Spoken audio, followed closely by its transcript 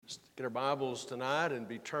Get our Bibles tonight and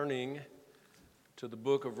be turning to the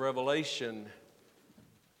book of Revelation.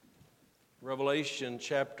 Revelation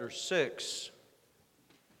chapter 6.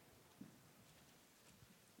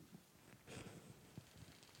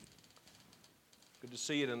 Good to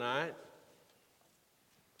see you tonight.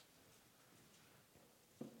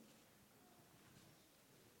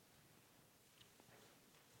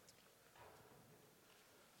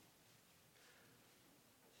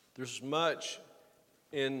 There's much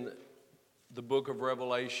in the book of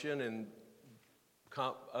Revelation and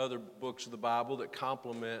other books of the Bible that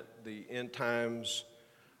complement the end times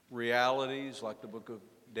realities, like the book of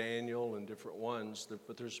Daniel and different ones.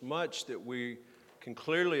 But there's much that we can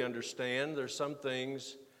clearly understand. There's some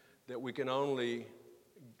things that we can only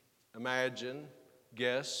imagine,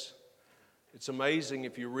 guess. It's amazing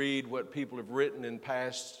if you read what people have written in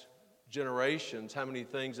past generations, how many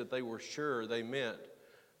things that they were sure they meant,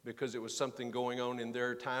 because it was something going on in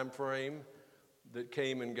their time frame that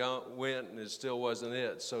came and went, and it still wasn't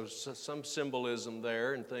it. So some symbolism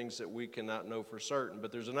there and things that we cannot know for certain.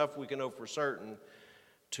 But there's enough we can know for certain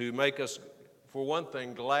to make us, for one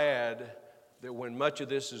thing, glad that when much of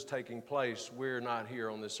this is taking place, we're not here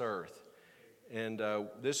on this earth. And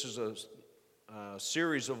this is a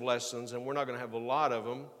series of lessons, and we're not going to have a lot of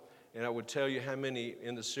them. And I would tell you how many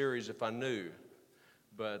in the series if I knew.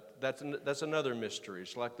 But that's another mystery.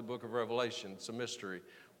 It's like the book of Revelation. It's a mystery.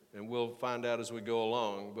 And we'll find out as we go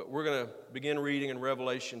along. But we're going to begin reading in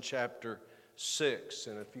Revelation chapter 6.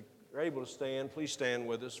 And if you're able to stand, please stand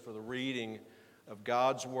with us for the reading of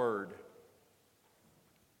God's Word.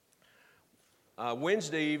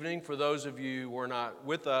 Wednesday evening, for those of you who were not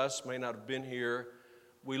with us, may not have been here,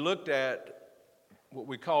 we looked at what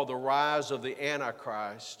we call the rise of the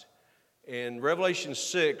Antichrist. In Revelation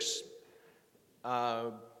 6,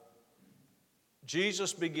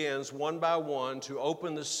 Jesus begins one by one to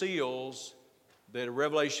open the seals that in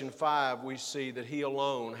Revelation 5 we see that he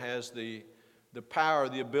alone has the power,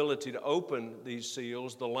 the ability to open these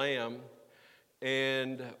seals, the Lamb.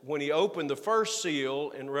 And when he opened the first seal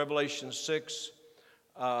in Revelation 6,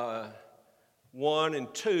 1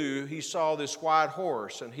 and 2, he saw this white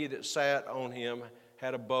horse, and he that sat on him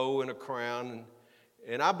had a bow and a crown.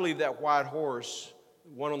 And I believe that white horse,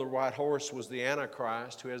 one on the white horse, was the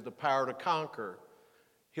Antichrist, who has the power to conquer.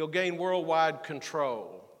 He'll gain worldwide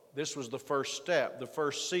control. This was the first step, the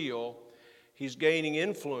first seal. He's gaining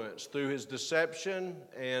influence through his deception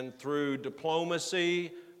and through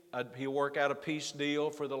diplomacy. He'll work out a peace deal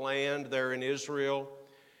for the land there in Israel.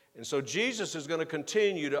 And so Jesus is going to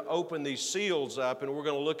continue to open these seals up, and we're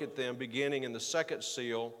going to look at them beginning in the second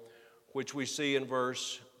seal, which we see in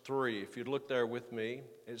verse 3. If you'd look there with me,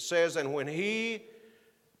 it says, "And when he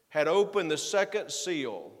had opened the second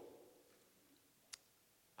seal,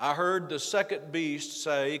 I heard the second beast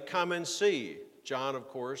say, 'Come and see.'" John, of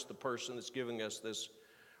course, the person that's giving us this,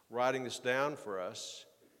 writing this down for us.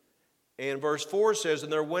 And verse 4 says,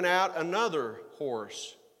 "And there went out another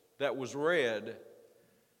horse that was red,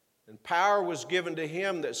 and power was given to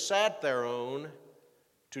him that sat thereon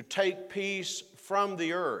to take peace from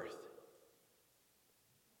the earth,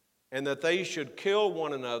 and that they should kill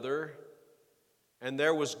one another. And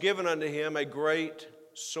there was given unto him a great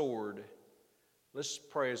sword." Let's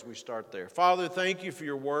pray as we start there. Father, thank you for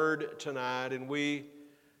your word tonight. And we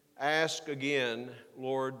ask again,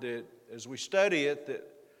 Lord, that as we study it, that,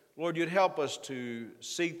 Lord, you'd help us to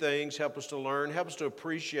see things, help us to learn, help us to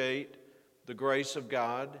appreciate the grace of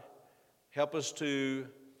God. Help us to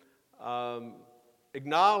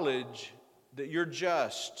acknowledge that you're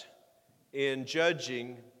just in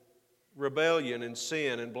judging rebellion and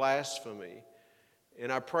sin and blasphemy.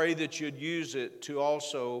 And I pray that you'd use it to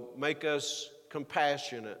also make us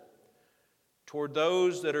compassionate toward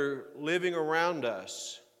those that are living around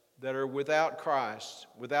us, that are without Christ,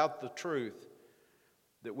 without the truth,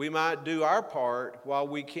 that we might do our part while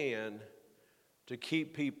we can to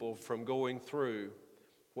keep people from going through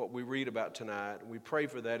what we read about tonight. And we pray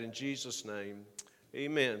for that in Jesus' name.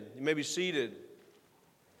 Amen. You may be seated.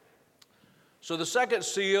 So the second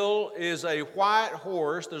seal is a white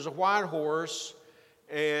horse. There's a white horse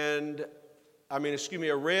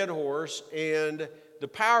a red horse, and the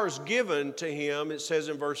power is given to him, it says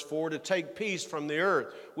in verse 4, to take peace from the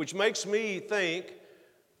earth, which makes me think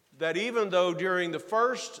that even though during the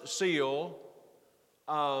first seal,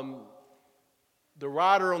 the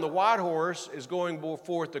rider on the white horse is going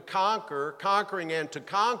forth to conquering and to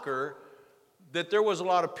conquer, that there was a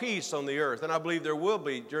lot of peace on the earth. And I believe there will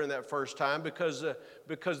be during that first time because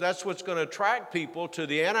that's what's going to attract people to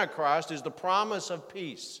the Antichrist is the promise of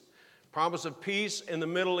peace. Promise of peace in the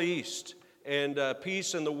Middle East and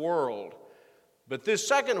peace in the world. But this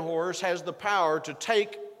second horse has the power to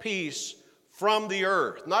take peace from the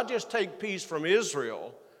earth. Not just take peace from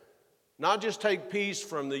Israel, not just take peace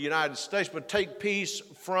from the United States, but take peace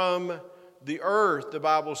from the earth, the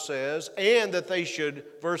Bible says, and that they should,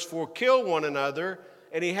 verse 4, kill one another.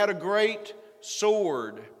 And he had a great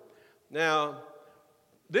sword. Now,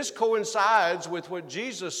 this coincides with what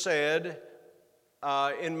Jesus said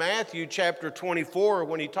in Matthew chapter 24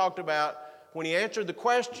 when he answered the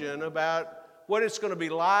question about what it's going to be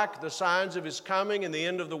like, the signs of his coming and the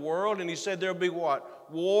end of the world. And he said there'll be what?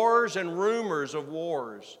 Wars and rumors of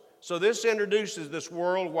wars. So this introduces this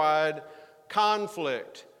worldwide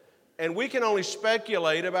conflict. And we can only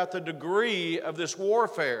speculate about the degree of this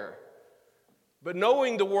warfare. But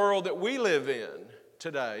knowing the world that we live in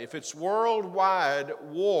today, if it's worldwide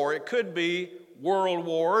war, it could be world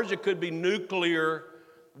wars, it could be nuclear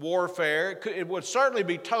warfare, it would certainly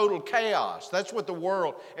be total chaos. That's what the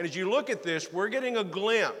world, and as you look at this, we're getting a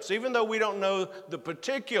glimpse, even though we don't know the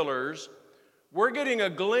particulars, we're getting a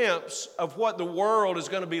glimpse of what the world is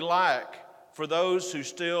going to be like for those who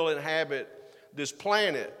still inhabit this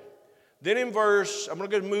planet. Then in I'm going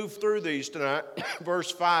to move through these tonight,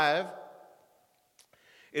 verse 5,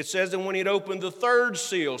 it says, and when he'd opened the third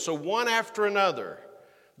seal, so one after another,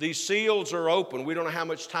 these seals are open. We don't know how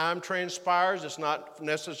much time transpires. It's not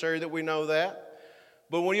necessary that we know that.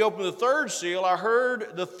 But when he opened the third seal, I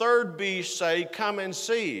heard the third beast say, come and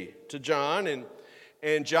see, to John.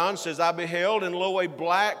 And John says, I beheld, and lo, a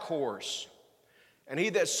black horse. And he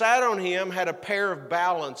that sat on him had a pair of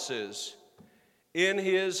balances in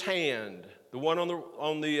his hand, the one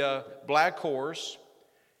on the black horse.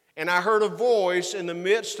 And I heard a voice in the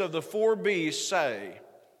midst of the four beasts say,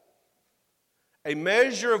 a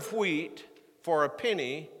measure of wheat for a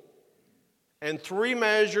penny, and 3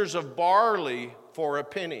 measures of barley for a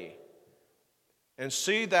penny. And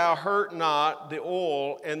see thou hurt not the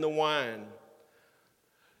oil and the wine.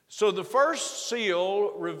 So the first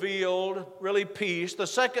seal revealed really peace. The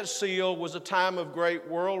second seal was a time of great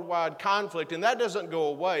worldwide conflict, and that doesn't go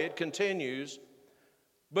away, it continues.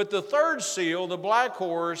 But the third seal, the black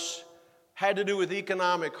horse, had to do with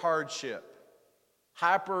economic hardship,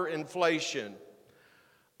 hyperinflation.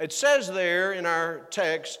 It says there in our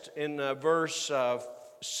text in verse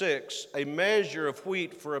 6, a measure of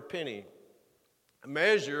wheat for a penny. A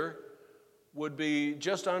measure would be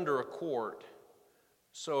just under a quart.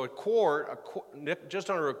 So a quart, just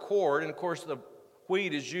under a quart, and of course the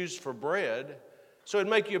wheat is used for bread. So it'd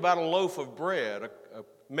make you about a loaf of bread. A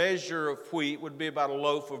measure of wheat would be about a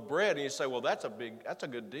loaf of bread. And you say, well, that's a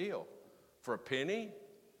good deal. For a penny?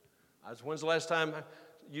 When's the last time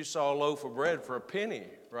you saw a loaf of bread for a penny,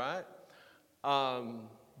 right?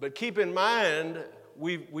 But keep in mind,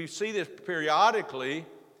 we see this periodically,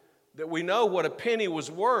 that we know what a penny was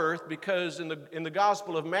worth because in the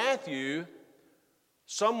Gospel of Matthew,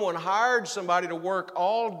 someone hired somebody to work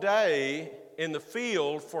all day in the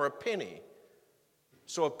field for a penny.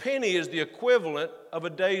 So a penny is the equivalent of a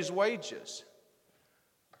day's wages.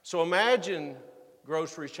 So imagine,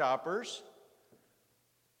 grocery shoppers,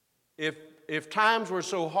 if times were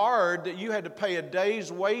so hard that you had to pay a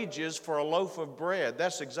day's wages for a loaf of bread.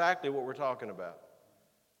 That's exactly what we're talking about.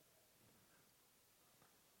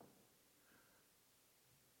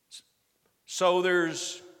 So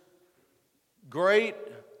there's great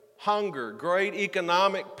hunger, great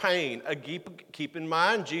economic pain. Keep in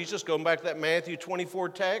mind, Jesus, going back to that Matthew 24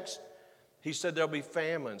 text, he said there'll be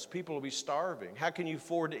famines. People will be starving. How can you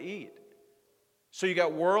afford to eat? So you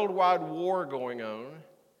got worldwide war going on.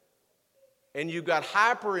 And you've got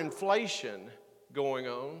hyperinflation going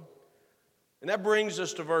on. And that brings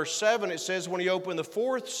us to verse 7. It says, when he opened the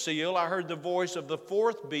fourth seal, I heard the voice of the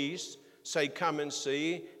fourth beast say, come and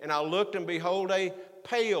see. And I looked, and behold, a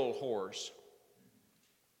pale horse.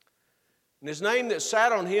 And his name that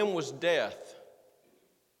sat on him was Death.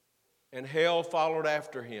 And hell followed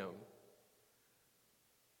after him.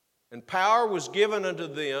 And power was given unto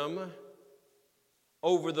them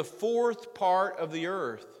over the fourth part of the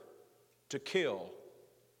earth, to kill,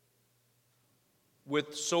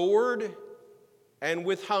 with sword and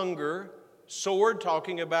with hunger. Sword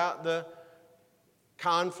talking about the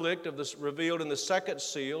conflict of this revealed in the second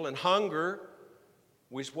seal, and hunger,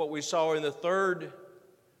 what we saw in the third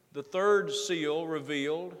seal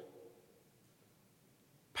revealed.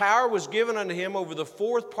 Power was given unto him over the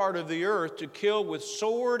fourth part of the earth to kill with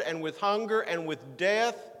sword and with hunger and with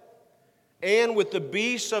death and with the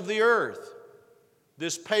beasts of the earth.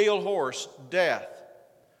 This pale horse, Death.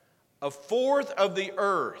 A fourth of the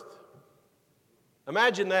earth.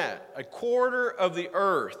 Imagine that. A quarter of the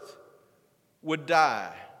earth would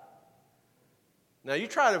die. Now you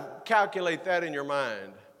try to calculate that in your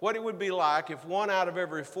mind. What it would be like if 1 out of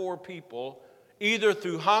every 4 people, either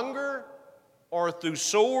through hunger or through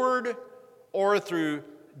sword or through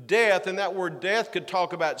death, and that word death could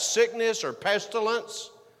talk about sickness or pestilence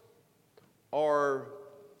or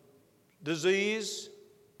disease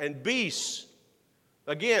and beasts.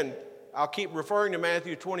 Again, I'll keep referring to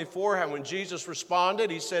Matthew 24, how when Jesus responded,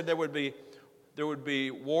 he said there would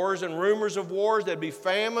be wars and rumors of wars, there'd be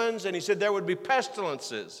famines, and he said there would be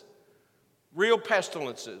pestilences, real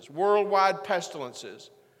pestilences, worldwide pestilences.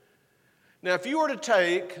 Now, if you were to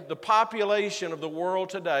take the population of the world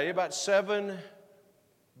today, about 7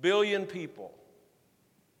 billion people,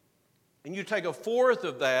 and you take a fourth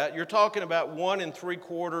of that, you're talking about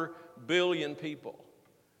 1.75 billion people.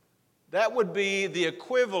 That would be the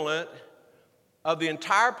equivalent of the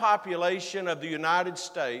entire population of the United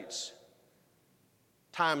States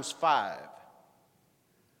times 5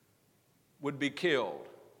 would be killed.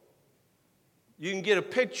 You can get a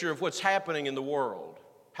picture of what's happening in the world,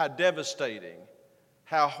 how devastating,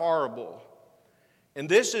 how horrible. And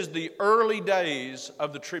this is the early days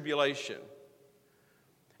of the tribulation.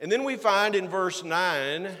 And then we find in verse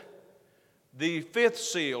 9 the 5th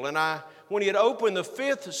seal. And when he had opened the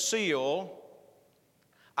 5th seal,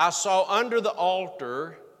 I saw under the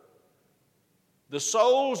altar the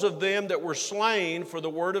souls of them that were slain for the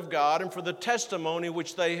word of God and for the testimony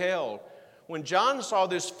which they held. When John saw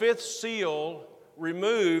this 5th seal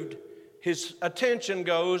removed, his attention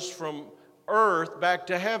goes from earth back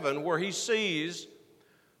to heaven, where he sees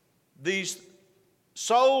these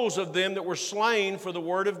souls of them that were slain for the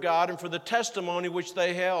word of God and for the testimony which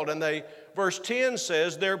they held. And verse 10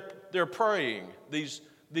 says they're praying. These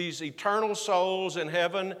eternal souls in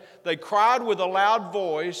heaven, they cried with a loud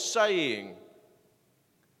voice, saying,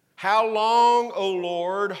 "How long, O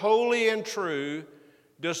Lord, holy and true,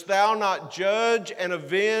 dost thou not judge and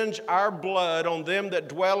avenge our blood on them that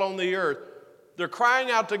dwell on the earth?" They're crying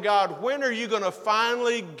out to God, when are you going to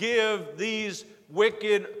finally give these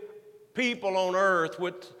wicked people on earth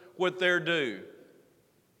what they're due?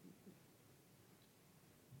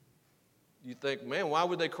 You think, man, why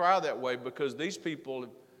would they cry that way? Because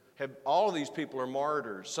all of these people are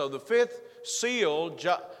martyrs. So the 5th seal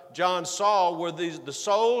John saw were the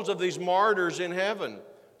souls of these martyrs in heaven.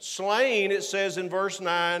 Slain, it says in verse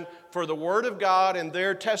 9, for the word of God and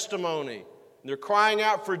their testimony. And they're crying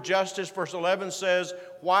out for justice. Verse 11 says,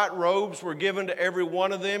 white robes were given to every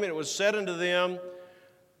one of them, and it was said unto them,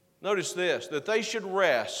 notice this, that they should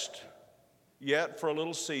rest yet for a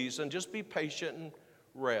little season. Just be patient and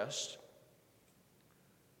rest.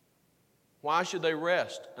 Why should they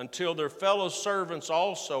rest? Until their fellow servants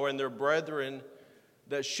also and their brethren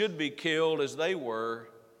that should be killed as they were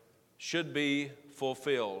should be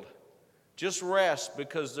fulfilled. Just rest,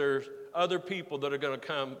 because there's other people that are going to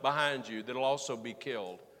come behind you that will also be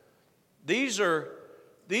killed. These are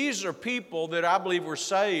people that I believe were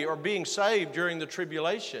saved or being saved during the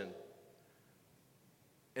tribulation.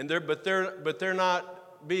 And but they're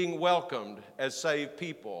not being welcomed as saved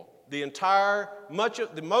people. Most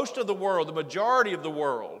of the world, the majority of the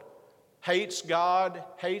world, hates God,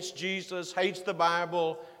 hates Jesus, hates the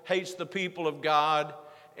Bible, hates the people of God.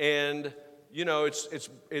 And you know,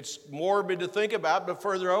 it's morbid to think about, but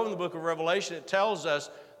further on in the book of Revelation, it tells us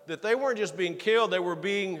that they weren't just being killed, they were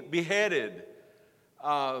being beheaded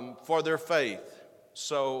for their faith.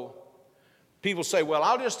 So people say, well,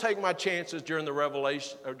 I'll just take my chances during the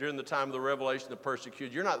revelation, or during the time of the revelation of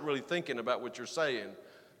persecution. You're not really thinking about what you're saying,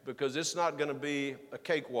 because it's not going to be a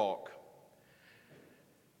cakewalk.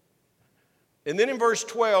 And then in verse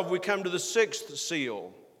 12, we come to the 6th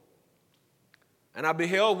seal. And I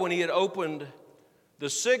beheld when he had opened the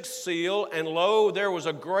 6th seal, and lo, there was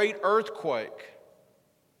a great earthquake,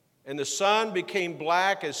 and the sun became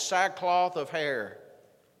black as sackcloth of hair,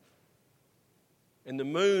 and the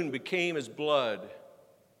moon became as blood,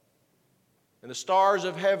 and the stars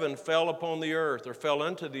of heaven fell upon the earth, or fell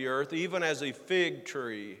unto the earth, even as a fig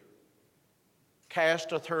tree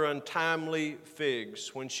casteth her untimely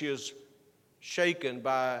figs when she is shaken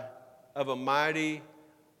of a mighty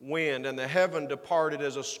wind, and the heaven departed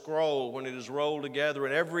as a scroll when it is rolled together,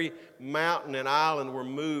 and every mountain and island were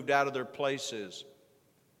moved out of their places.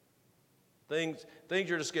 Things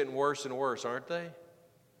are just getting worse and worse, aren't they?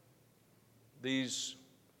 These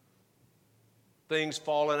things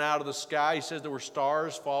falling out of the sky. He says there were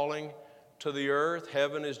stars falling to the earth.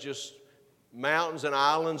 Heaven is just, mountains and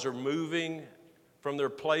islands are moving from their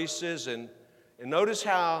places. And notice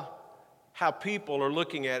how people are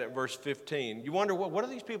looking at it, verse 15. You wonder, what are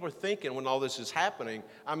these people thinking when all this is happening?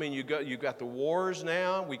 I mean, you got the wars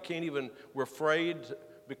now. We're afraid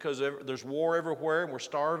because there's war everywhere and we're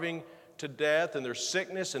starving to death, and there's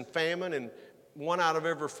sickness and famine, and 1 out of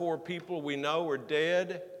every 4 people we know are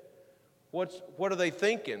dead. What are they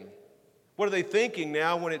thinking? What are they thinking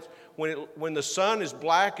now when the sun is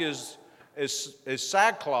black as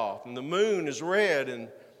sackcloth and the moon is red? And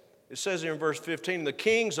it says here in verse 15, the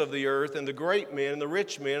kings of the earth and the great men and the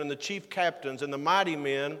rich men and the chief captains and the mighty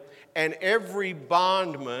men and every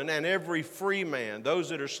bondman and every free man, those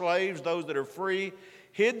that are slaves, those that are free,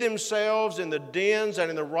 hid themselves in the dens and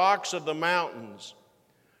in the rocks of the mountains,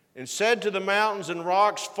 and said to the mountains and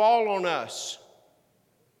rocks, fall on us.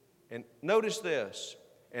 And notice this,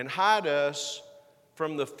 and hide us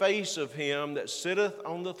from the face of him that sitteth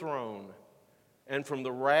on the throne, and from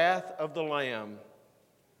the wrath of the Lamb.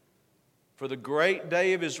 For the great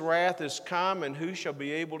day of his wrath is come, and who shall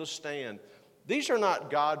be able to stand? These are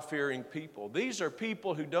not God-fearing people. These are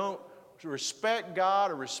people who don't respect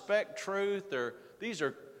God or respect truth. These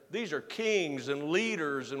are kings and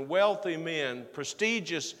leaders and wealthy men,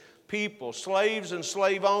 prestigious people, slaves and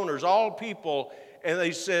slave owners, all people. And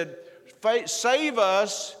they said, save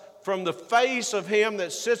us from the face of him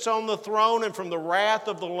that sits on the throne and from the wrath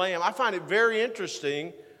of the Lamb. I find it very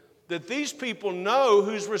interesting that these people know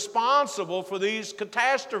who's responsible for these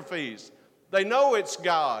catastrophes. They know it's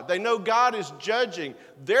God. They know God is judging.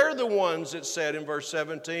 They're the ones that said in verse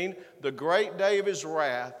 17, the great day of his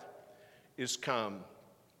wrath is come.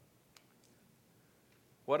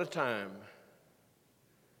 What a time.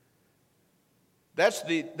 That's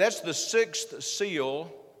the 6th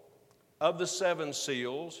seal of the 7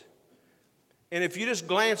 seals. And if you just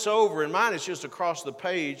glance over, and mine is just across the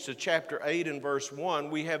page to chapter 8 and verse 1,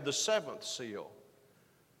 we have the 7th seal.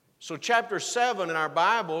 So chapter 7 in our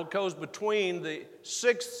Bible goes between the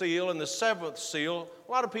 6th seal and the 7th seal.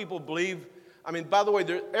 A lot of people believe, by the way,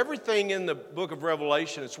 everything in the book of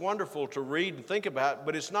Revelation, it's wonderful to read and think about,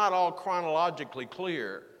 but it's not all chronologically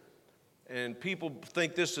clear. And people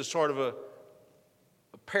think this is sort of a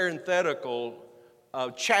parenthetical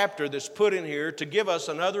chapter that's put in here to give us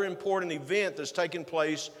another important event that's taken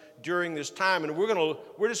place during this time. And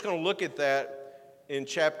we're just going to look at that in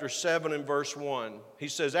chapter 7 and verse 1. He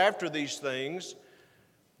says, after these things,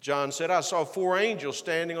 John said, I saw 4 angels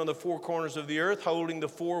standing on the 4 corners of the earth, holding the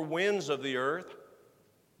 4 winds of the earth.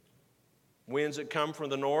 Winds that come from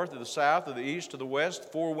the north, to the south, to the east, to the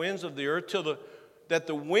west, 4 winds of the earth, that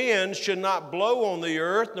the wind should not blow on the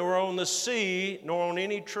earth, nor on the sea, nor on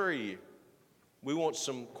any tree. We want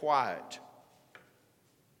some quiet.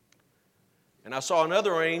 And I saw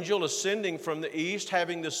another angel ascending from the east,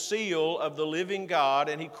 having the seal of the living God,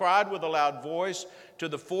 and he cried with a loud voice to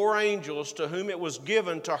the 4 angels to whom it was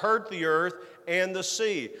given to hurt the earth and the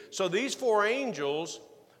sea. So these 4 angels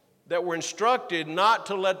that were instructed not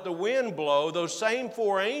to let the wind blow, those same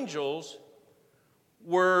 4 angels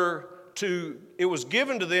it was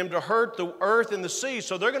given to them to hurt the earth and the sea.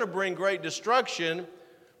 So they're going to bring great destruction.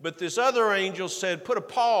 But this other angel said, put a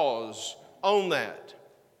pause on that.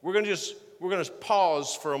 We're going to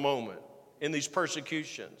pause for a moment in these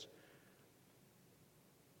persecutions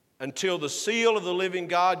until the seal of the living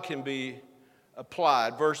God can be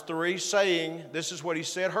applied. Verse 3, saying, this is what he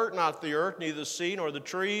said, hurt not the earth, neither the sea nor the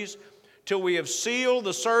trees, till we have sealed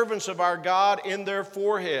the servants of our God in their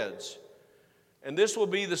foreheads. And this will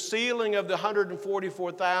be the sealing of the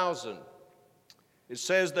 144,000. It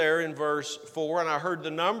says there in verse 4, and I heard the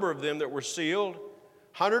number of them that were sealed,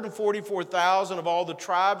 144,000 of all the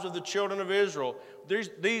tribes of the children of Israel.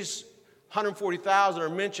 These 140,000 are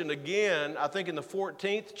mentioned again, I think in the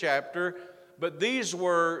 14th chapter, but these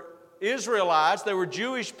were Israelites, they were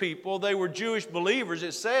Jewish people, they were Jewish believers.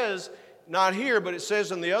 It says, not here, but it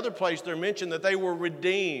says in the other place they're mentioned that they were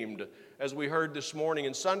redeemed, as we heard this morning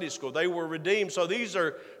in Sunday school. They were redeemed. So these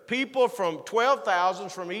are people from 12,000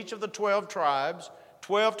 from each of the 12 tribes,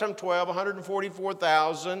 12 times 12,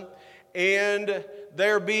 144,000, and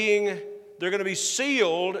they're going to be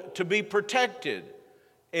sealed to be protected,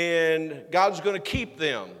 and God's going to keep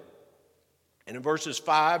them. And in verses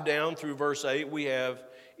 5 down through verse 8, we have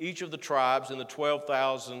each of the tribes and the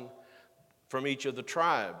 12,000 from each of the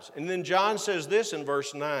tribes. And then John says this in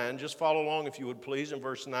verse 9. Just follow along if you would please in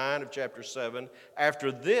verse 9 of chapter 7.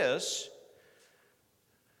 After this,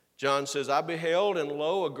 John says, I beheld, and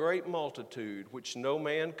lo, a great multitude, which no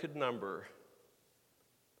man could number,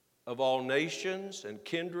 of all nations and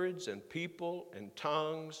kindreds and people and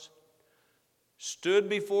tongues, stood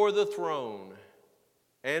before the throne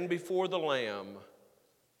and before the Lamb,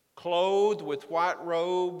 clothed with white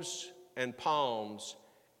robes and palms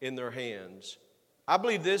in their hands. I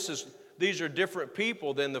believe these are different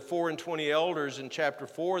people than the 4 and 20 elders in chapter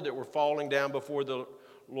 4 that were falling down before the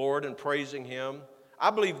Lord and praising Him. I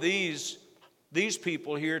believe these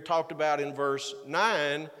people here talked about in verse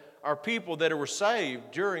 9 are people that were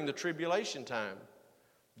saved during the tribulation time.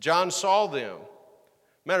 John saw them.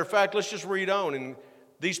 Matter of fact, let's just read on. And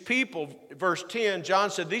these people, verse 10, John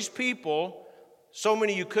said, these people, so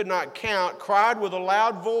many you could not count, cried with a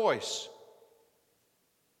loud voice,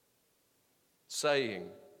 saying,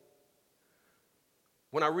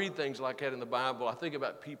 when I read things like that in the Bible, I think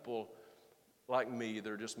about people like me that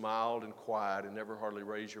are just mild and quiet and never hardly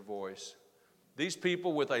raise your voice. These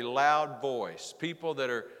people with a loud voice, people that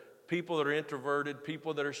are introverted,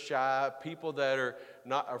 people that are shy, people that are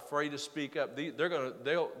not afraid to speak up,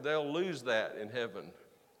 they'll lose that in heaven.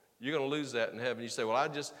 You're going to lose that in heaven. You say, well,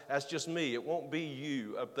 that's just me. It won't be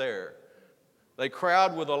you up there. They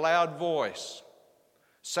cried with a loud voice,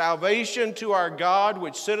 salvation to our God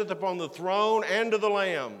which sitteth upon the throne and to the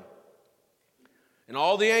Lamb. And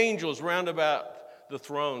all the angels round about the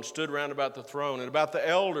throne stood round about the throne and about the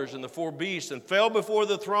elders and the four beasts, and fell before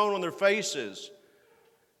the throne on their faces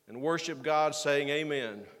and worshiped God, saying,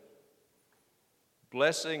 Amen.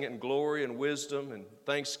 Blessing and glory and wisdom and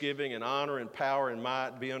thanksgiving and honor and power and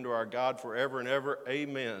might be unto our God forever and ever.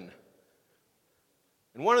 Amen.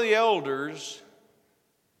 And one of the elders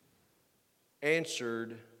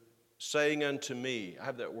answered, saying unto me, I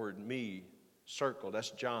have that word me circled,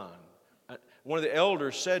 that's John. One of the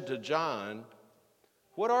elders said to John,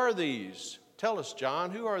 what are these? Tell us,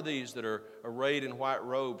 John, who are these that are arrayed in white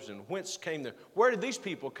robes, and whence came they? Where did these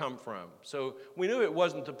people come from? So we knew it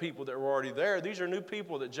wasn't the people that were already there. These are new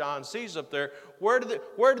people that John sees up there. Where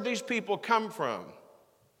did these people come from?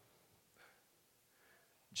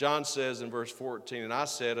 John says in verse 14, and I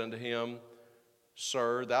said unto him,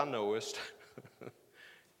 Sir, thou knowest.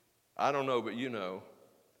 I don't know, but you know.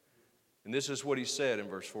 And this is what he said in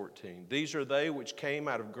verse 14. These are they which came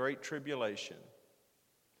out of great tribulation,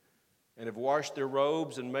 and have washed their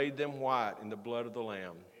robes and made them white in the blood of the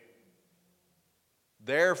Lamb.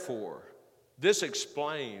 Therefore, this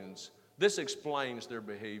explains their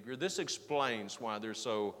behavior. This explains why they're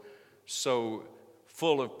so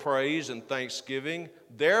full of praise and thanksgiving.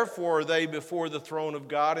 Therefore are they before the throne of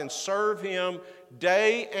God and serve Him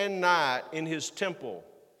day and night in His temple.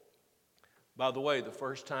 By the way, the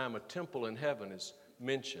first time a temple in heaven is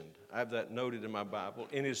mentioned, I have that noted in my Bible,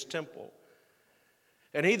 in His temple.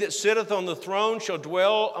 And he that sitteth on the throne shall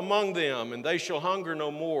dwell among them, and they shall hunger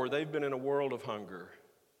no more. They've been in a world of hunger,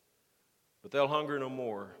 but they'll hunger no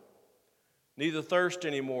more. Neither thirst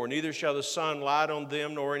any more, neither shall the sun light on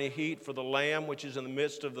them, nor any heat, for the Lamb which is in the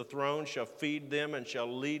midst of the throne shall feed them and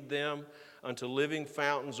shall lead them unto living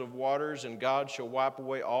fountains of waters, and God shall wipe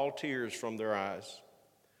away all tears from their eyes.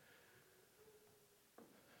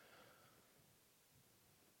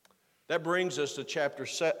 That brings us to chapter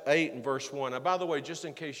 8 and verse 1. Now, by the way, just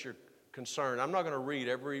in case you're concerned, I'm not going to read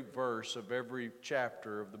every verse of every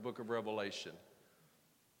chapter of the book of Revelation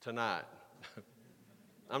tonight.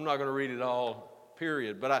 I'm not going to read it all,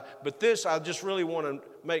 period. But this, I just really want to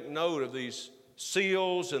make note of these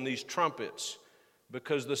seals and these trumpets,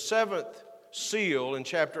 because the seventh seal in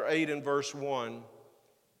chapter 8 and verse 1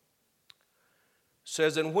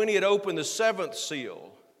 says, and when he had opened the seventh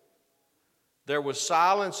seal, there was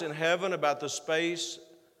silence in heaven about the space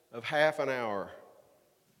of half an hour.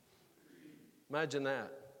 Imagine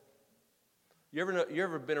that. You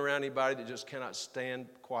ever been around anybody that just cannot stand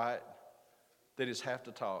quiet? They just have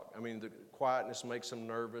to talk. I mean, the quietness makes them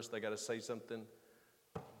nervous. They got to say something.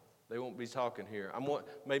 They won't be talking here.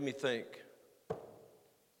 Made me think,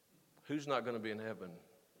 who's not going to be in heaven?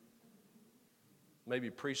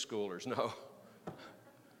 Maybe preschoolers. No.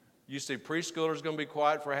 You see, preschoolers going to be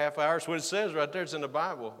quiet for a half hour. That's what it says right there. It's in the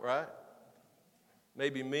Bible, right?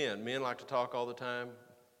 Maybe men. Men like to talk all the time.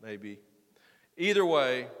 Maybe. Either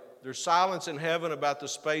way, there's silence in heaven about the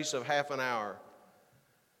space of half an hour.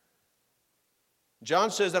 John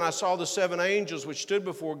says, and I saw the seven angels which stood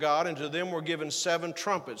before God, and to them were given seven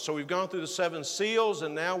trumpets. So we've gone through the seven seals,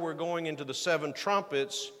 and now we're going into the seven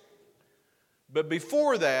trumpets. But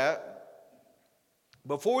before that,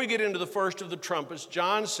 before we get into the first of the trumpets,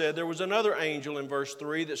 John said there was another angel in verse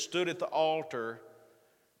 3 that stood at the altar,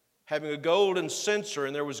 having a golden censer,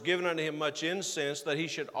 and there was given unto him much incense, that he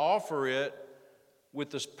should offer it with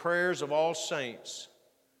the prayers of all saints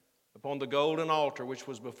upon the golden altar which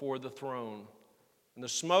was before the throne. And the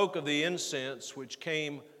smoke of the incense which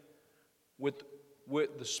came with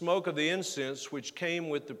the smoke of the incense which came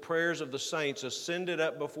with the prayers of the saints ascended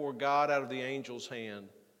up before God out of the angel's hand.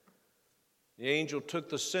 The angel took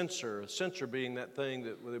the censer being that thing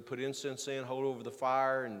that they put incense in, hold over the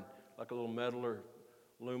fire, and like a little metal or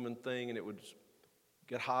lumen thing, and it would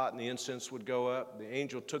get hot and the incense would go up. The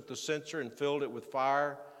angel took the censer and filled it with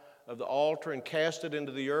fire of the altar and cast it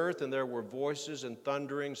into the earth, and there were voices and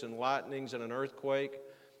thunderings and lightnings and an earthquake.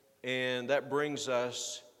 And that brings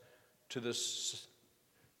us to this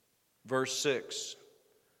verse 6.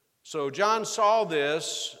 So John saw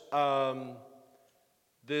this, the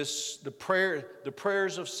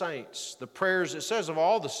prayers of saints, the prayers, it says of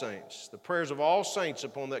all the saints, the prayers of all saints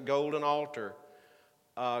upon that golden altar.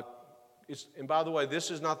 And by the way,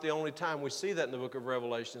 this is not the only time we see that in the book of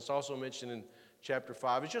Revelation. It's also mentioned in chapter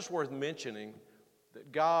 5. It's just worth mentioning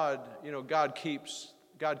that God keeps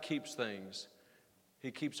things.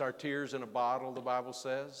 He keeps our tears in a bottle, the Bible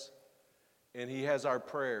says, and He has our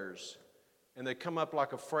prayers, and they come up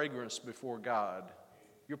like a fragrance before God.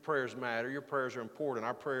 Your prayers matter. Your prayers are important.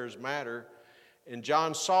 Our prayers matter. And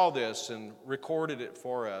John saw this and recorded it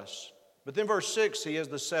for us. But then verse 6, he has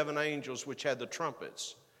the 7 angels which had the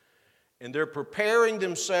trumpets. And they're preparing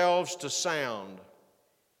themselves to sound.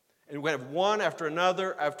 And we have one after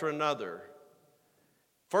another after another.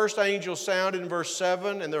 First angel sounded in verse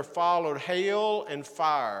 7, and there followed hail and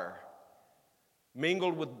fire,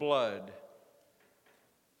 mingled with blood.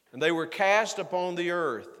 And they were cast upon the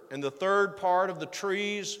earth, and the third part of the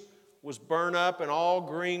trees was burned up, and all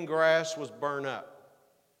green grass was burned up.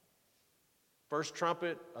 First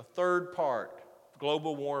trumpet, a third part,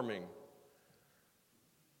 global warming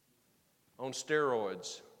on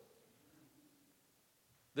steroids.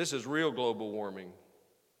 This is real global warming.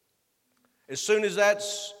 As soon as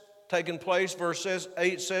that's taken place, verse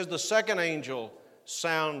 8 says, the second angel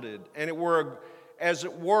sounded, and it was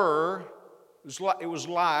like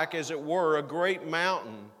a great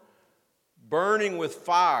mountain burning with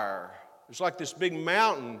fire. It's like this big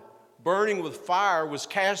mountain burning with fire was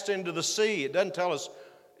cast into the sea. It doesn't tell us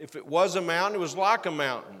if it was a mountain. It was like a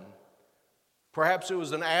mountain. Perhaps it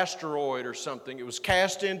was an asteroid or something. It was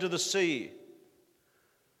cast into the sea.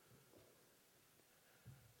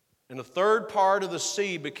 And a third part of the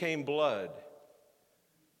sea became blood.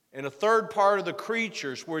 And a third part of the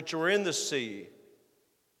creatures which were in the sea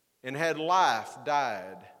and had life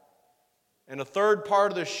died. And a third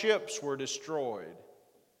part of the ships were destroyed.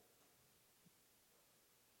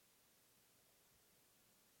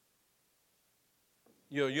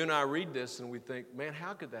 You and I read this and we think, man,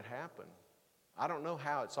 how could that happen? I don't know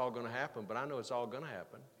how it's all going to happen, but I know it's all going to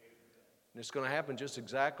happen. And it's going to happen just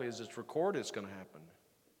exactly as it's recorded it's going to happen.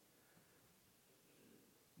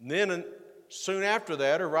 And then soon after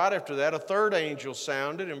that, or right after that, a third angel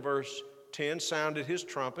sounded, in verse 10, sounded his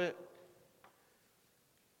trumpet.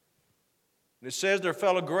 And it says there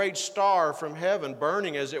fell a great star from heaven,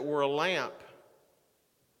 burning as it were a lamp,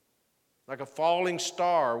 like a falling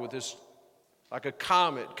star with this, like a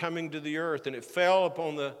comet coming to the earth, and it fell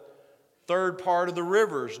upon the third part of the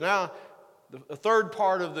rivers. Now, the third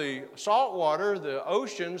part of the salt water, the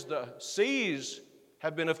oceans, the seas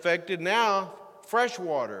have been affected. Now, fresh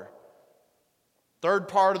water. Third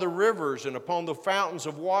part of the rivers and upon the fountains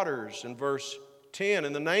of waters, in verse 10.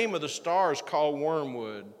 And the name of the star is called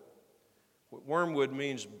wormwood. Wormwood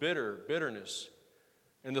means bitterness.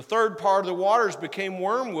 And the third part of the waters became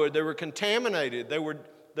wormwood. They were contaminated. They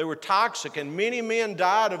were toxic, and many men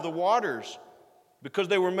died of the waters because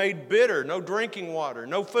they were made bitter. No drinking water,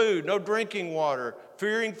 no food, no drinking water,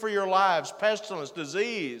 fearing for your lives, pestilence,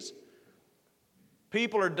 disease.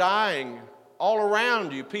 People are dying. All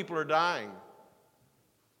around you, people are dying.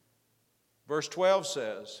 Verse 12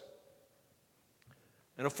 says,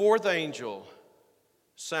 and a fourth angel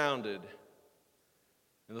sounded,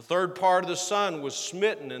 and the third part of the sun was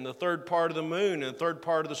smitten, and the third part of the moon, and the third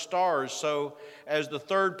part of the stars. So as the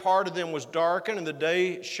third part of them was darkened, and the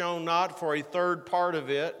day shone not for a third part of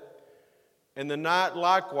it, and the night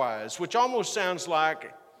likewise, which almost sounds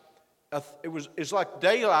like it's like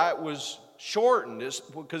daylight was shortened,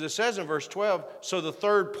 because it says in verse 12, so the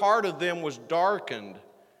third part of them was darkened.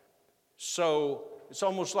 So it's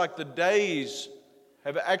almost like the days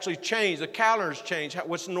have actually changed. The calendar's changed.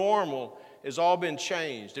 What's normal has all been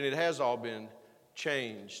changed, and it has all been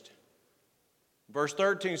changed. Verse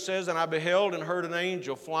 13 says, and I beheld and heard an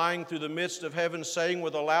angel flying through the midst of heaven, saying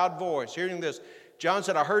with a loud voice, hearing this, John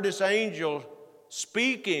said, I heard this angel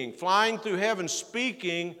speaking, flying through heaven,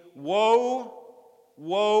 speaking, woe,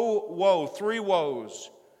 woe, woe, 3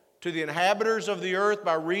 woes to the inhabitants of the earth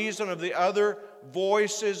by reason of the other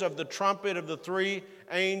voices of the trumpet of the 3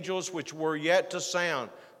 angels which were yet to sound.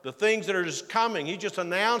 The things that are just coming. He's just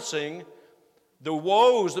announcing the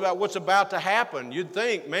woes about what's about to happen. You'd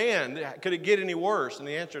think, man, could it get any worse? And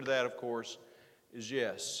the answer to that, of course, is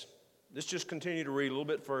yes. Let's just continue to read a little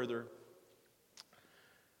bit further.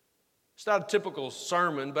 It's not a typical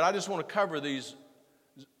sermon, but I just want to cover these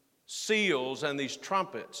seals and these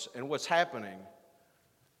trumpets and what's happening.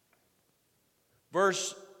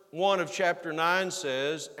 Verse 1 of chapter 9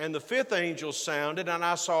 says, "And the fifth angel sounded, and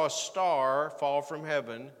I saw a star fall from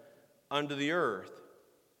heaven unto the earth.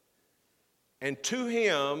 And to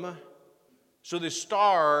him," so this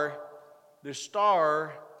star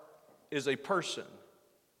is a person.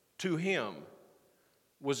 "To him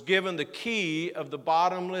was given the key of the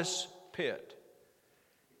bottomless pit."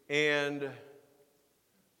 And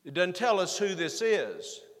it doesn't tell us who this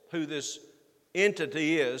is, who this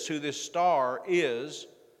entity is, who this star is.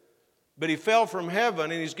 But he fell from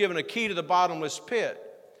heaven, and he's given a key to the bottomless pit.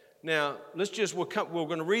 Now, we're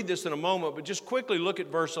going to read this in a moment, but just quickly look at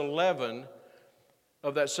verse 11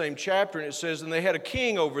 of that same chapter, and it says, "And they had a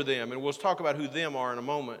king over them," and we'll talk about who them are in a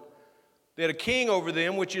moment. "They had a king over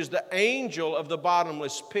them, which is the angel of the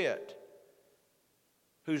bottomless pit,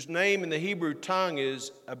 whose name in the Hebrew tongue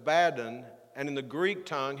is Abaddon, and in the Greek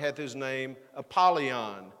tongue hath his name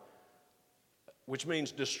Apollyon," which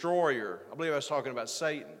means destroyer. I believe I was talking about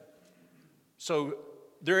Satan. So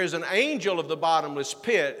there is an angel of the bottomless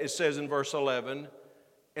pit, it says in verse 11,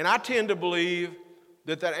 and I tend to believe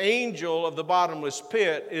that angel of the bottomless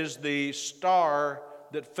pit is the star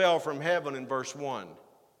that fell from heaven in verse 1,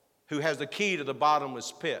 who has the key to the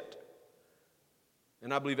bottomless pit.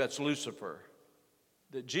 And I believe that's Lucifer.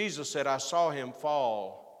 That Jesus said, "I saw him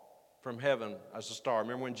fall from heaven as a star."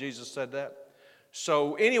 Remember when Jesus said that?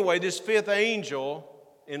 So anyway, this fifth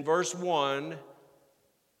angel in verse 1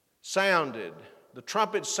 sounded. The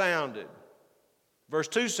trumpet sounded. Verse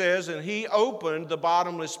 2 says, "And he opened the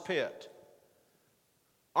bottomless pit."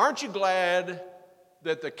 Aren't you glad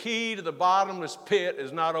that the key to the bottomless pit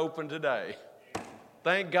is not open today?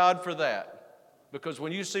 Thank God for that. Because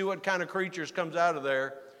when you see what kind of creatures comes out of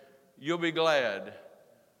there, you'll be glad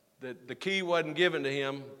that the key wasn't given to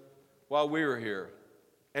him while we were here.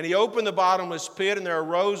 "And he opened the bottomless pit, and there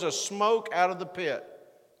arose a smoke out of the pit,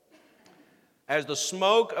 as the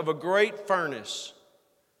smoke of a great furnace.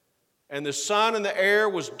 And the sun and the air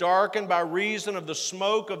was darkened by reason of the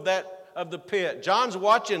smoke of the pit." John's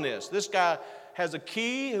watching this. This guy has a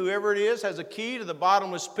key, whoever it is, has a key to the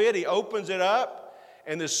bottomless pit. He opens it up,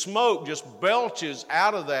 and the smoke just belches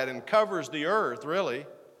out of that and covers the earth, really.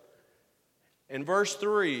 In verse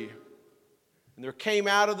 3, "And there came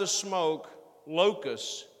out of the smoke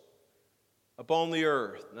locusts upon the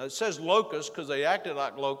earth." Now it says locusts because they acted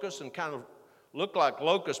like locusts and kind of looked like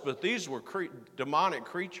locusts, but these were demonic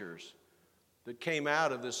creatures that came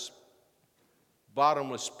out of this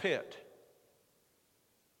bottomless pit.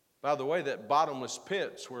 By the way, that bottomless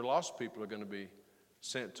pit's where lost people are going to be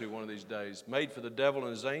sent to one of these days, made for the devil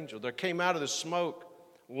and his angel. "There came out of the smoke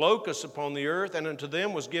locusts upon the earth, and unto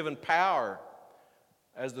them was given power,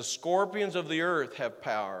 as the scorpions of the earth have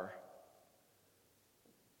power."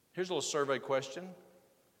 Here's a little survey question.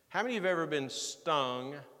 How many of you have ever been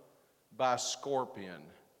stung by a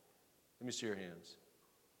scorpion? Let me see your hands.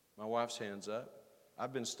 My wife's hand's up.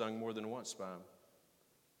 I've been stung more than once by them.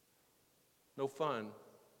 No fun.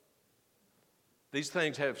 These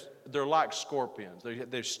things they're like scorpions.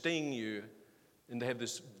 They sting you, and they have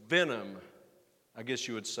this venom, I guess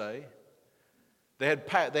you would say.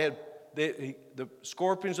 The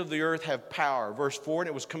scorpions of the earth have power. Verse 4, "And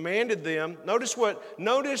it was commanded them."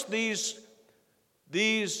 Notice these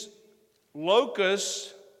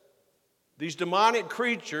locusts, these demonic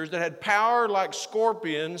creatures that had power like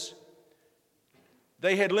scorpions,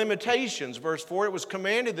 they had limitations. Verse 4, "It was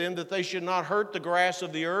commanded them that they should not hurt the grass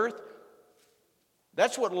of the earth."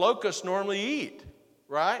 That's what locusts normally eat,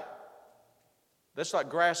 right? That's like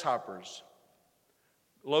grasshoppers.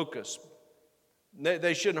 Locusts.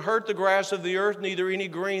 They shouldn't hurt the grass of the earth, neither any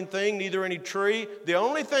green thing, neither any tree. The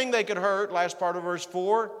only thing they could hurt, last part of verse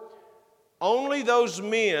 4, "only those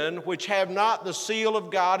men which have not the seal of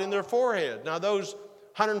God in their forehead." Now those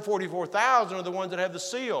 144,000 are the ones that have the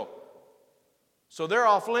seal. So they're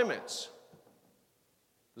off limits.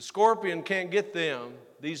 The scorpion can't get them.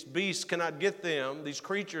 These beasts cannot get them. These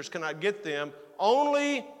creatures cannot get them.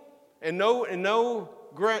 Only, and no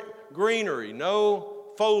greenery,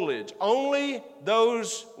 no foliage. Only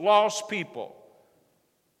those lost people.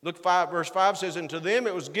 Look, verse 5 says, "And to them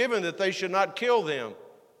it was given that they should not kill them."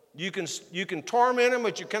 You can torment them,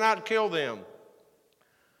 but you cannot kill them.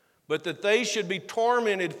 "But that they should be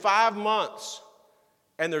tormented 5 months.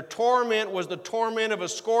 And their torment was the torment of a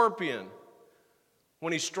scorpion,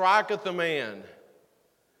 when he striketh a man.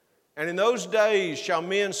 And in those days shall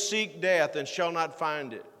men seek death, and shall not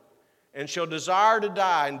find it, and shall desire to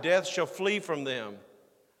die, and death shall flee from them.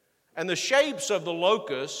 And the shapes of the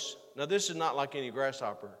locusts," now this is not like any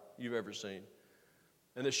grasshopper you've ever seen.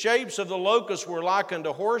 And the shapes of the locusts were like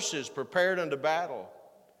unto horses prepared unto battle.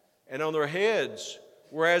 And on their heads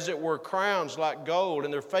were as it were crowns like gold,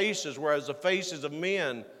 and their faces were as the faces of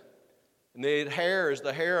men. And they had hair as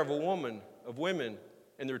the hair of women,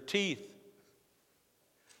 and their teeth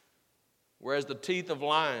were as the teeth of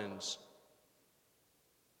lions.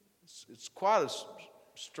 It's quite a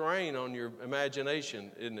strain on your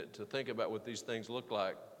imagination, isn't it, to think about what these things look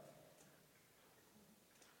like.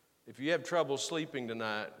 If you have trouble sleeping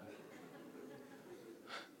tonight,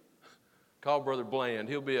 call Brother Bland.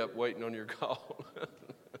 He'll be up waiting on your call.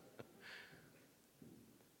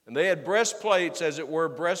 And they had breastplates, as it were,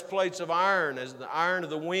 breastplates of iron, as the iron of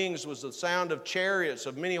the wings was the sound of chariots,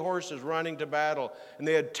 of many horses running to battle. And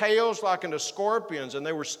they had tails like unto scorpions, and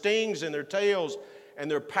there were stings in their tails,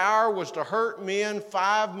 and their power was to hurt men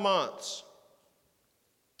 5 months.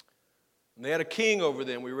 And they had a king over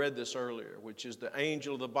them, we read this earlier, which is the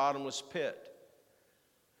angel of the bottomless pit.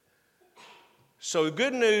 So the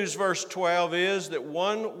good news, verse 12, is that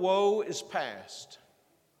one woe is past.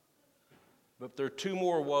 But there are 2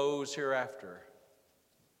 more woes hereafter.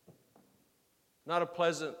 Not a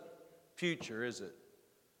pleasant future, is it?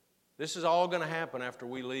 This is all going to happen after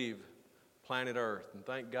we leave planet Earth. And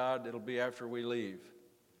thank God it'll be after we leave.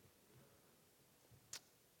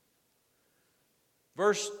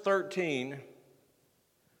 Verse 13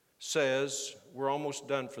 says, we're almost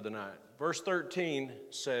done for the night. Verse 13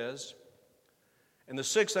 says, and the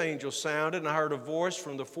 6th angel sounded, and I heard a voice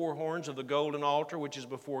from the 4 horns of the golden altar, which is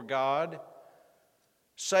before God,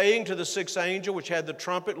 saying to the 6th angel, which had the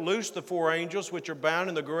trumpet, loose the 4 angels, which are bound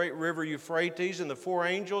in the great river Euphrates. And the 4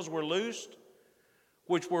 angels were loosed,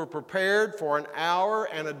 which were prepared for an hour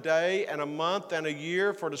and a day and a month and a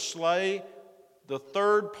year, for to slay the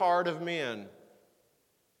 3rd part of men.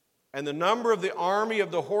 And the number of the army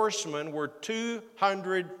of the horsemen were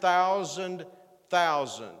 200,000.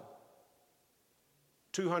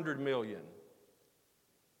 200 million.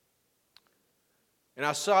 And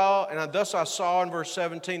thus I saw in verse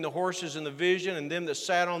 17 the horses in the vision, and them that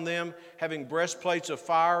sat on them, having breastplates of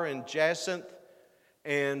fire and jacinth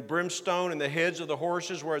and brimstone, and the heads of the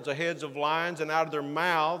horses were as the heads of lions, and out of their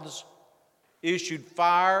mouths issued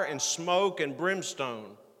fire and smoke and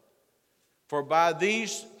brimstone. For by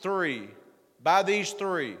these three, by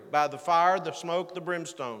the fire, the smoke, the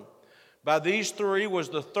brimstone, by these 3 was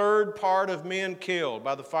the 3rd part of men killed,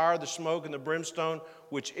 by the fire, the smoke, and the brimstone,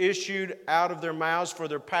 which issued out of their mouths. For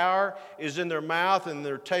their power is in their mouth and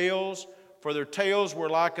their tails. For their tails were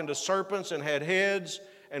like unto serpents, and had heads,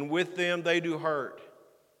 and with them they do hurt.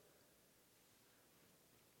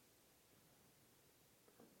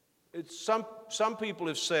 Some people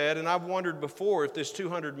have said, and I've wondered before, if this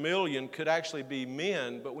 200 million could actually be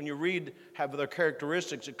men, but when you read have their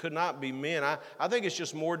characteristics, it could not be men. I think it's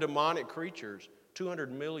just more demonic creatures,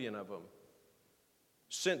 200 million of them,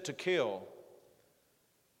 sent to kill.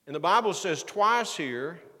 And the Bible says twice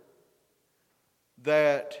here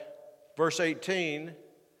that, verse 18,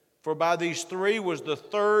 for by these 3 was the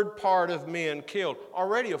 3rd part of men killed.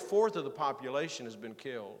 Already 1/4 of the population has been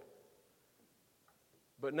killed.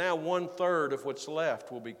 But now 1/3 of what's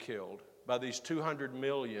left will be killed by these 200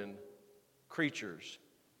 million creatures.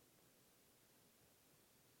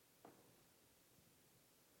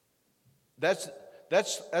 That's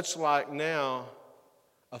like now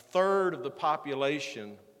 1/3 of the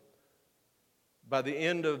population. By the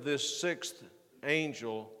end of this 6th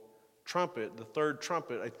angel trumpet, the 3rd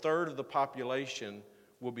trumpet, 1/3 of the population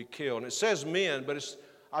will be killed. And it says men, but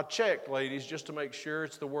I checked, ladies, just to make sure.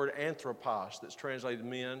 It's the word anthropos that's translated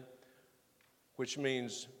men, which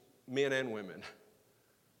means men and women.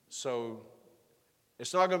 So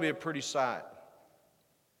it's not going to be a pretty sight.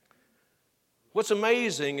 What's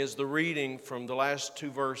amazing is the reading from the last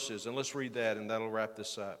 2 verses, and let's read that, and that'll wrap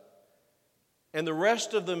this up. And the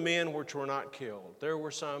rest of the men which were not killed, there were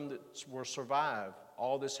some that will survive.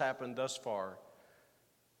 All this happened thus far.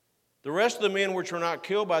 The rest of the men which were not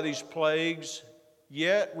killed by these plagues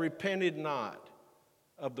yet repented not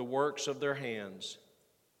of the works of their hands,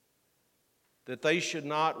 that they should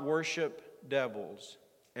not worship devils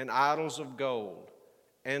and idols of gold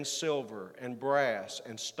and silver and brass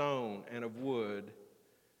and stone and of wood,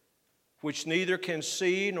 which neither can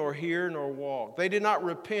see nor hear nor walk. They did not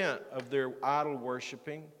repent of their idol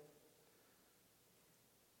worshiping.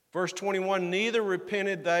 Verse 21, neither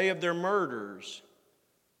repented they of their murders,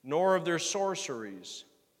 nor of their sorceries,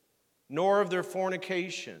 nor of their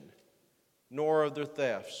fornication, nor of their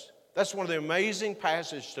thefts. That's one of the amazing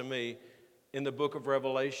passages to me in the book of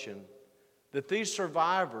Revelation, that these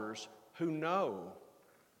survivors who know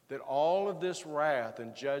that all of this wrath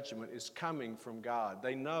and judgment is coming from God,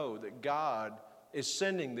 they know that God is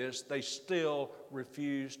sending this, they still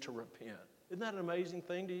refuse to repent. Isn't that an amazing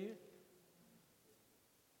thing to you?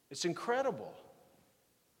 It's incredible.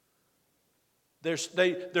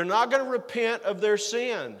 They're not going to repent of their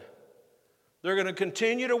sin. They're going to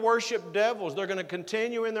continue to worship devils. They're going to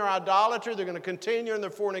continue in their idolatry. They're going to continue in their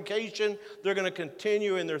fornication. They're going to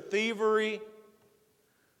continue in their thievery.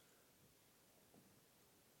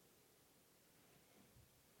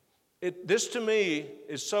 This to me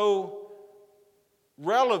is so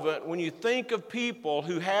relevant when you think of people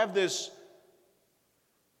who have this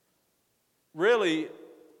really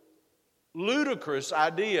ludicrous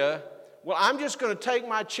idea, well, I'm just going to take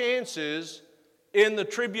my chances in the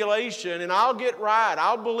tribulation and I'll get right.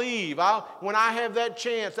 I'll believe. When I have that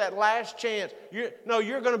chance, that last chance,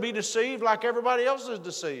 you're going to be deceived like everybody else is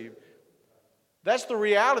deceived. That's the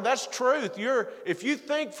reality. That's truth. If you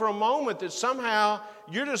think for a moment that somehow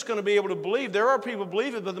you're just going to be able to believe, there are people who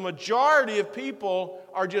believe it, but the majority of people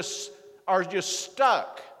are just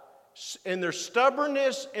stuck in their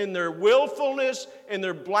stubbornness, in their willfulness, in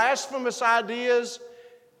their blasphemous ideas.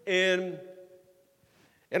 And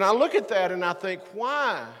I look at that and I think,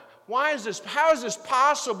 why? Why is this? How is this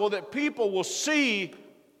possible that people will see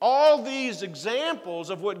all these examples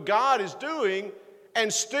of what God is doing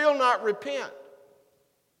and still not repent?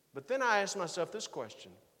 But then I ask myself this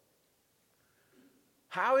question.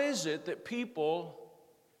 How is it that people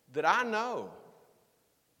that I know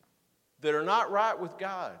that are not right with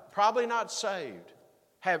God, probably not saved,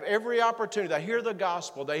 have every opportunity? They hear the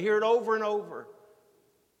gospel. They hear it over and over.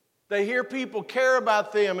 They hear people care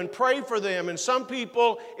about them and pray for them. And some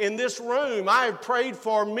people in this room I have prayed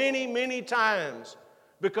for many, many times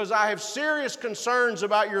because I have serious concerns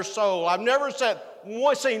about your soul. I've never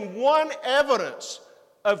seen one evidence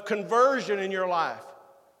of conversion in your life.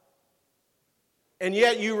 And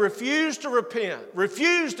yet you refuse to repent,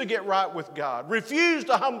 refuse to get right with God, refuse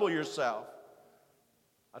to humble yourself.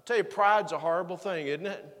 I tell you, pride's a horrible thing, isn't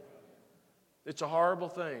it? It's a horrible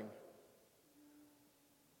thing.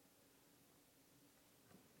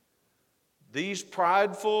 These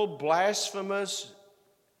prideful, blasphemous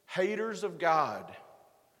haters of God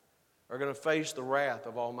are going to face the wrath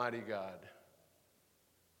of Almighty God.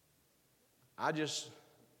 I just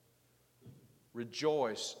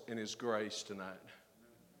rejoice in His grace tonight.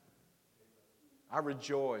 I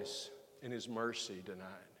rejoice in His mercy tonight.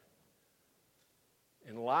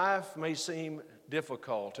 And life may seem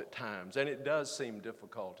difficult at times, and it does seem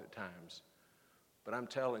difficult at times. But I'm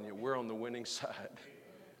telling you, we're on the winning side.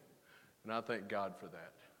 And I thank God for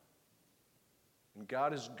that. And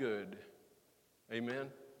God is good. Amen?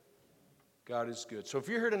 God is good. So if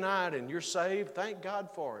you're here tonight and you're saved, thank God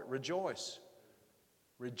for it. Rejoice.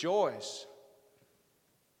 Rejoice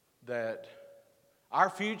that our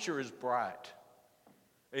future is bright.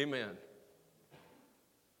 Amen.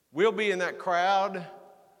 We'll be in that crowd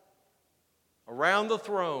around the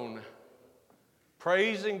throne,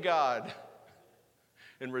 praising God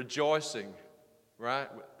and rejoicing. Right?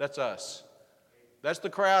 That's us. That's the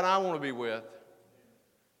crowd I want to be with.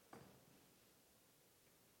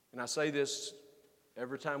 And I say this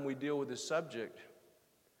every time we deal with this subject.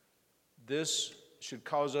 This should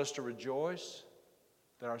cause us to rejoice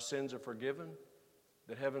that our sins are forgiven,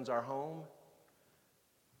 that heaven's our home.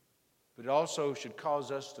 But it also should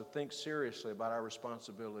cause us to think seriously about our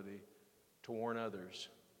responsibility to warn others,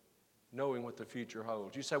 knowing what the future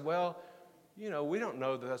holds. You say, well, we don't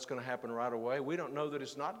know that that's going to happen right away. We don't know that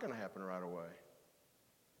it's not going to happen right away.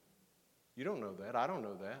 You don't know that. I don't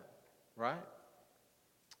know that. Right?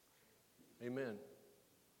 Amen.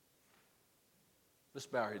 Let's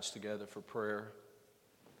bow our heads together for prayer.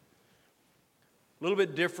 A little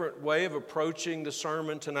bit different way of approaching the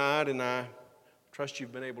sermon tonight, and I trust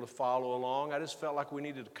you've been able to follow along. I just felt like we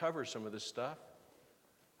needed to cover some of this stuff.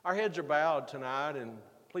 Our heads are bowed tonight, and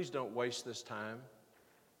please don't waste this time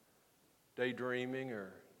daydreaming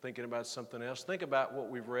or thinking about something else. Think about what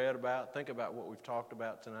we've read about. Think about what we've talked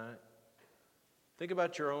about tonight. Think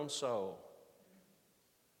about your own soul.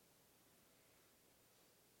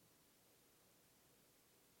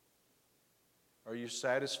 Are you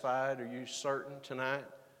satisfied? Are you certain tonight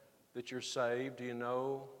that you're saved? Do you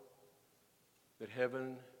know that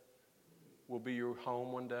heaven will be your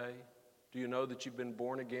home one day? Do you know that you've been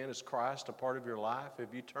born again? Is Christ a part of your life?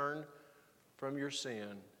 Have you turned from your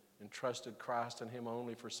sin and trusted Christ and Him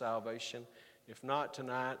only for salvation? If not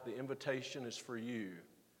tonight, the invitation is for you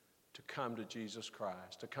to come to Jesus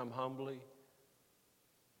Christ, to come humbly,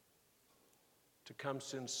 to come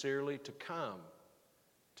sincerely, to come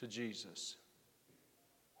to Jesus.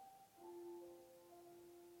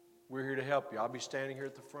 We're here to help you. I'll be standing here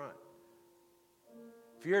at the front.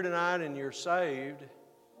 If you're here tonight and you're saved,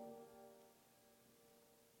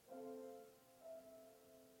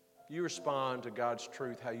 you respond to God's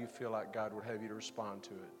truth how you feel like God would have you to respond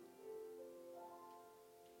to it.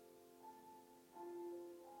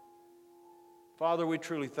 Father, we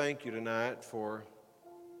truly thank you tonight for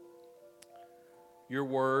your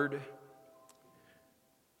word.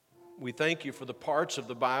 We thank you for the parts of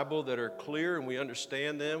the Bible that are clear and we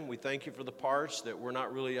understand them. We thank you for the parts that we're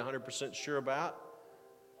not really 100% sure about.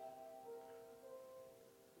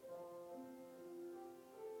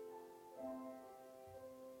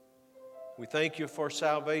 We thank you for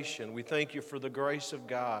salvation. We thank you for the grace of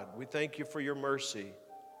God. We thank you for your mercy.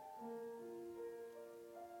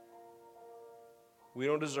 We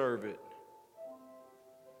don't deserve it.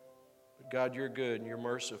 But God, you're good and you're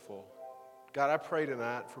merciful. God, I pray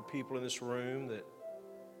tonight for people in this room that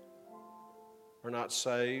are not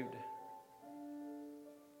saved,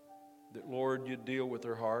 that, Lord, you'd deal with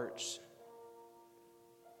their hearts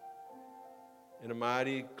in a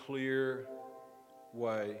mighty, clear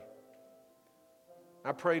way.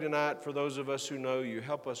 I pray tonight for those of us who know you,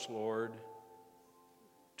 help us, Lord,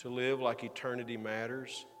 to live like eternity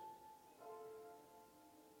matters.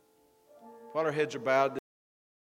 While our heads are bowed